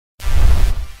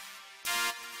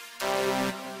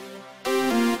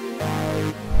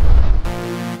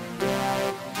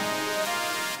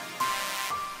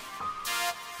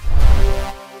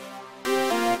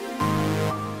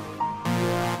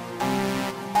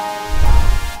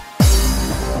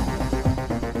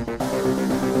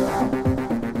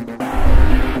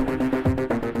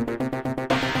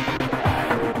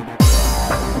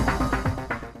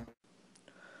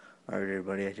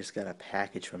just got a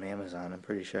package from Amazon. I'm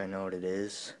pretty sure I know what it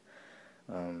is.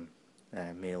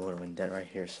 I made a little indent right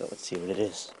here, so let's see what it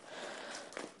is.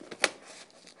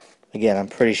 Again, I'm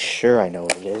pretty sure I know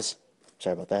what it is.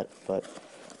 Sorry about that, but...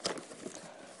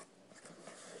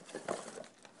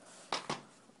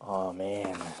 Oh,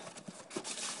 man.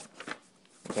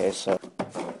 Okay, so...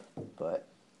 But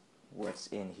what's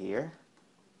in here?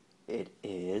 It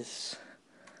is...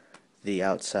 The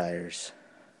Outsiders.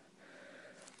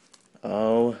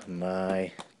 Oh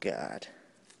my god.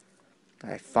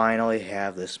 I finally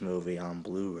have this movie on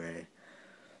Blu-ray.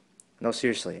 No,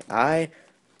 seriously. I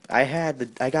got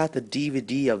the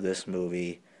DVD of this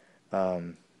movie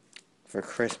for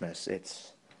Christmas.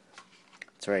 It's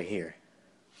right here.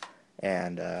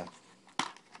 And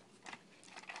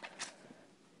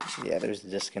yeah, there's the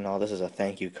disc and all. This is a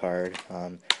thank you card.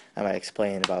 I might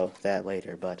explain about that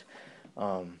later, but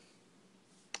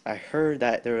I heard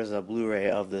that there was a Blu-ray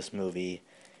of this movie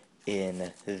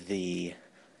in the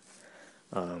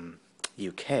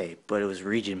UK, but it was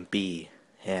region B,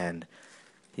 and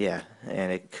yeah,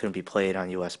 and it couldn't be played on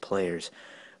US players.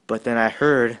 But then I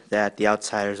heard that The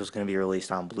Outsiders was going to be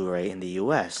released on Blu-ray in the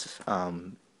US. I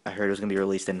heard it was going to be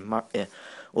released in well, it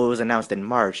was announced in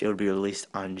March. It would be released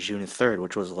on June 3rd,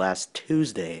 which was last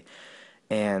Tuesday.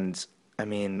 And I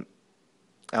mean,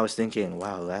 I was thinking,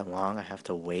 wow, that long I have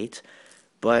to wait.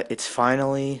 But it's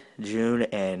finally June,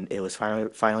 and it was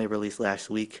finally released last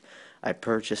week. I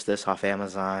purchased this off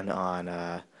Amazon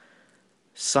on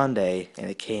Sunday, and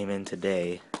it came in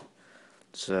today.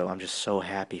 So I'm just so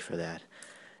happy for that.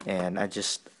 And I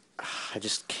just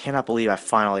cannot believe I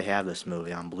finally have this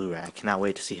movie on Blu-ray. I cannot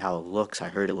wait to see how it looks. I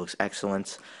heard it looks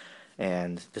excellent,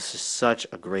 and this is such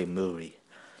a great movie.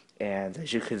 And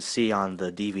as you can see on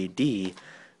the DVD,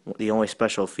 the only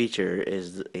special feature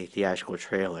is a theatrical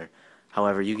trailer.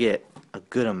 However, you get a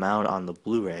good amount on the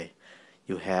Blu-ray.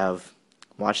 You have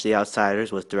Watch the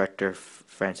Outsiders with director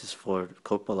Francis Ford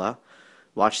Coppola,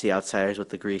 Watch the Outsiders with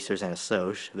the Greasers and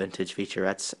Assoc, vintage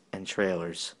featurettes and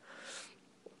trailers.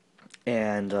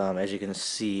 And as you can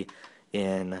see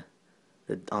on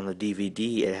the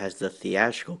DVD, it has the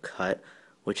theatrical cut,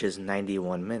 which is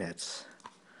 91 minutes.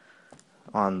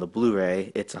 On the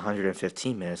Blu-ray, it's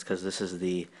 115 minutes because this is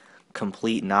the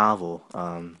complete novel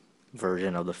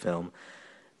version of the film.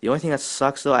 The only thing that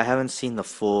sucks, though, I haven't seen the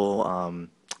full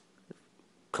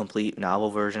complete novel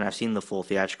version. I've seen the full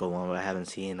theatrical one, but I haven't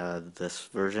seen this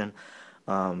version.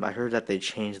 I heard that they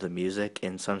changed the music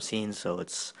in some scenes, so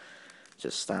it's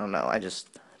just, I don't know. I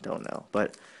just don't know.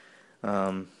 But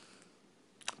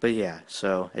yeah,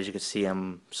 so as you can see,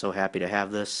 I'm so happy to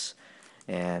have this,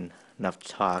 and enough to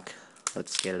talk.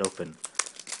 Let's get it open.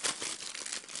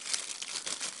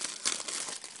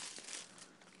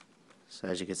 So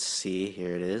as you can see,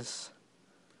 here it is.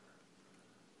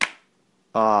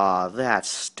 Aw, that's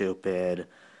stupid.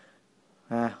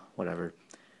 Whatever.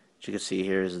 As you can see,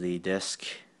 here's the disc.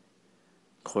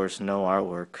 Of course, no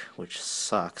artwork, which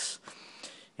sucks.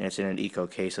 And it's in an eco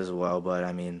case as well, but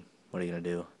I mean, what are you gonna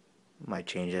do? Might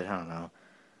change it, I don't know.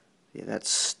 Yeah, that's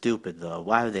stupid though.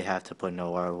 Why would they have to put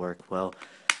no artwork? Well,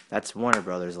 that's Warner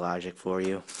Brothers logic for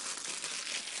you.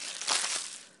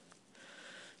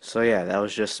 So yeah, that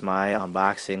was just my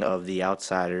unboxing of The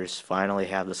Outsiders. Finally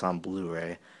have this on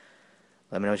Blu-ray.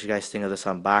 Let me know what you guys think of this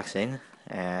unboxing,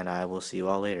 and I will see you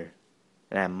all later.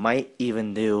 And I might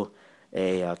even do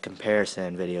a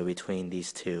comparison video between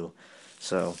these two.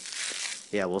 So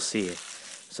yeah, we'll see.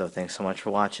 So thanks so much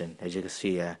for watching. As you can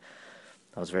see, I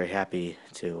was very happy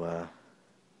to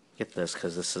get this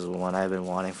because this is one I've been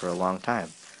wanting for a long time.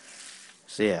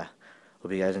 So yeah,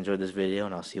 hope you guys enjoyed this video,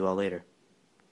 and I'll see you all later.